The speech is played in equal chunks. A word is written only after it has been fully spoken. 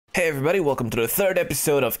Hey everybody, welcome to the third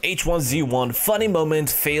episode of H1Z1 Funny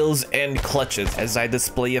Moments, Fails, and Clutches as I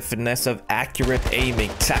display a finesse of accurate aiming,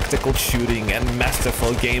 tactical shooting, and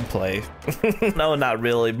masterful gameplay. No, not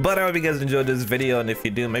really, but I hope you guys enjoyed this video, and if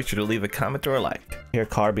you do, make sure to leave a comment or a like. Here,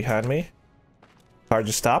 car behind me. Car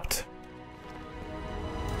just stopped.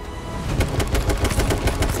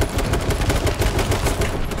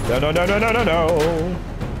 No, no, no, no, no, no, no.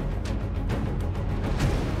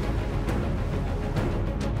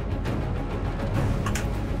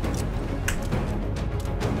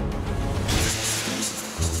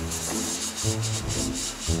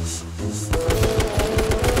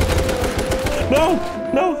 No!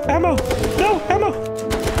 No! Ammo! No! Ammo!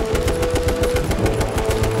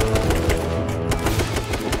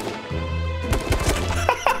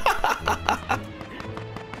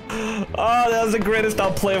 Oh, that was the greatest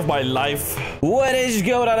outplay of my life. What is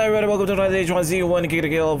going on, everybody? Welcome to another H1Z1 Kick to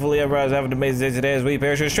Kill. Hopefully everybody's having an amazing day today as we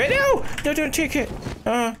parachute straight. No! No, don't take it.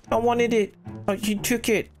 I wanted it. Oh, you took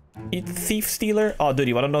it. You thief stealer. Oh, dude,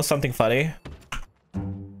 you want to know something funny?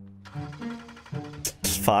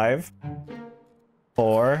 5,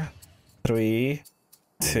 4, 3,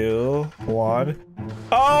 2, 1.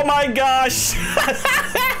 Oh my gosh!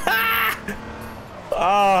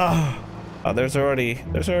 Oh, there's already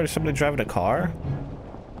somebody driving a car.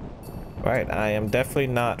 Right, I am definitely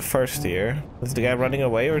not first here. Is the guy running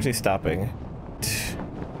away or is he stopping?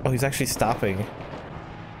 Oh, he's actually stopping.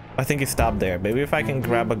 I think he stopped there. Maybe if I can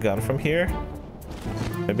grab a gun from here,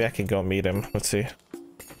 maybe I can go meet him. Let's see.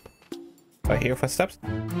 I hear footsteps.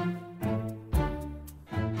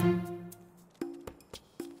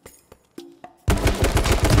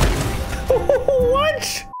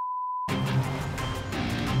 What?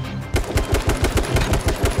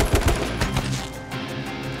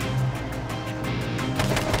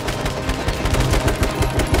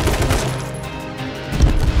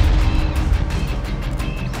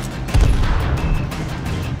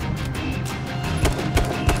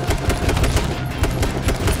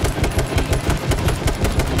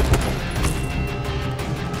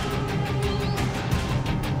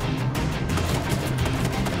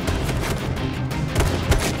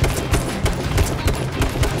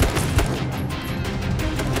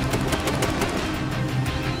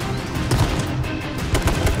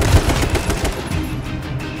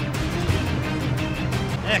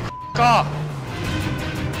 Off.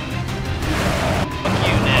 Fuck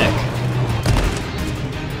you, Nick.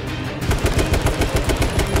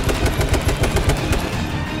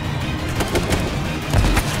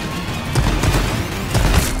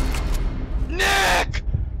 Nick!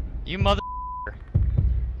 You mother.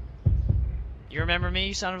 You remember me,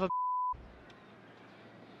 you son of a.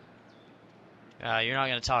 You're not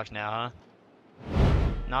gonna talk now, huh?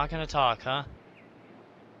 Not gonna talk, huh?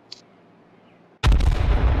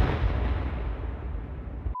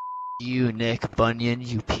 You, Nick Bunyun,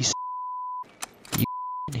 you piece of.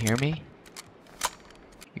 You hear me?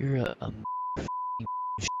 You're a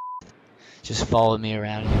just follow me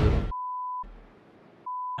around, you little.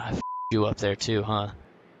 I you up there too, huh?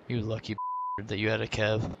 You lucky that you had a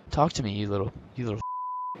Kev. Talk to me, you little. You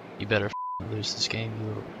better lose this game, you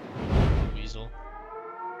little weasel.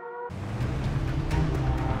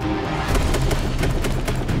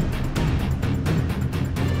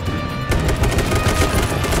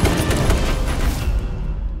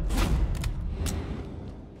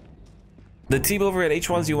 The team over at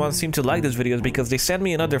H1Z1 seemed to like this videos because they sent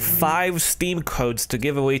me another 5 Steam codes to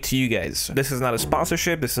give away to you guys. This is not a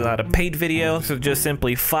sponsorship, this is not a paid video, this is just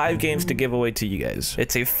simply 5 games to give away to you guys.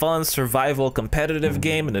 It's a fun, survival, competitive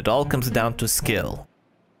game and it all comes down to skill.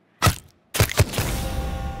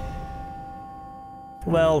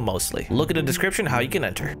 Well, mostly. Look at the description how you can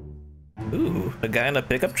enter. Ooh, a guy in a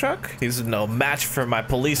pickup truck? He's no match for my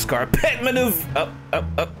police car. Pit maneuver! Oh,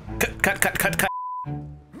 cut.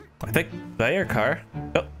 I think, is that your car?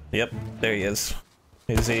 Oh, yep, there he is.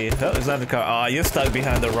 Is he? Oh, he's not in the car. Oh, you're stuck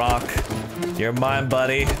behind the rock. You're mine,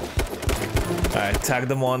 buddy. Alright, tag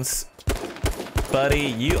them once. Buddy,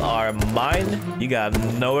 you are mine. You got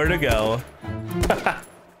nowhere to go.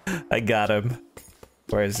 I got him.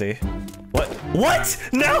 Where is he? What? What?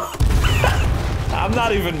 No! I'm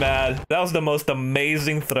not even mad. That was the most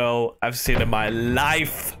amazing throw I've seen in my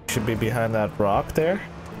life. Should be behind that rock there.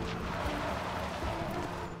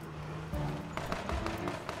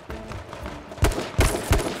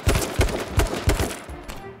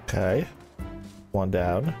 Okay, one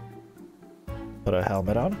down. Put a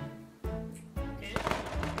helmet on.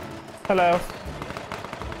 Hello.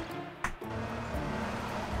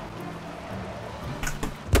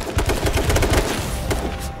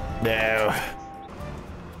 No.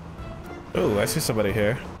 Oh, I see somebody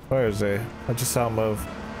here. Where is he? I just saw him move.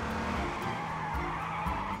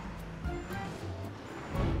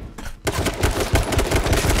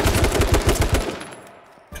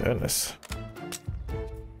 Goodness.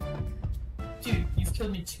 Dude, you've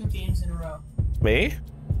killed me 2 games in a row. Me?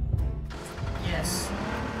 Yes.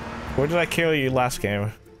 Where did I kill you last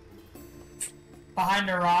game? Behind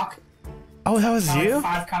a rock. Oh, that was you?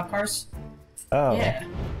 5 cop cars. Oh. Yeah.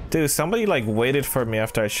 Dude, somebody like waited for me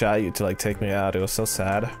after I shot you to like take me out. It was so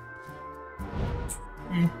sad.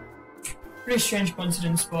 Pretty strange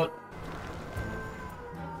coincidence, but...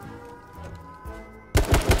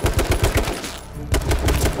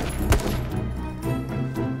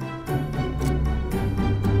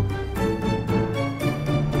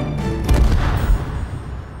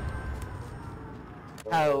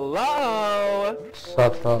 Hello!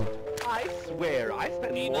 Shut up. I swear, I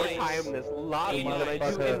spend more time in this lobby than I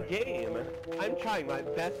do in game. I'm trying my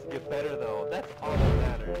best to get better though, that's all that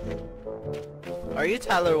matters. Are you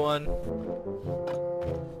Tyler 1?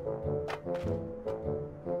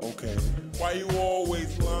 Okay. Why you all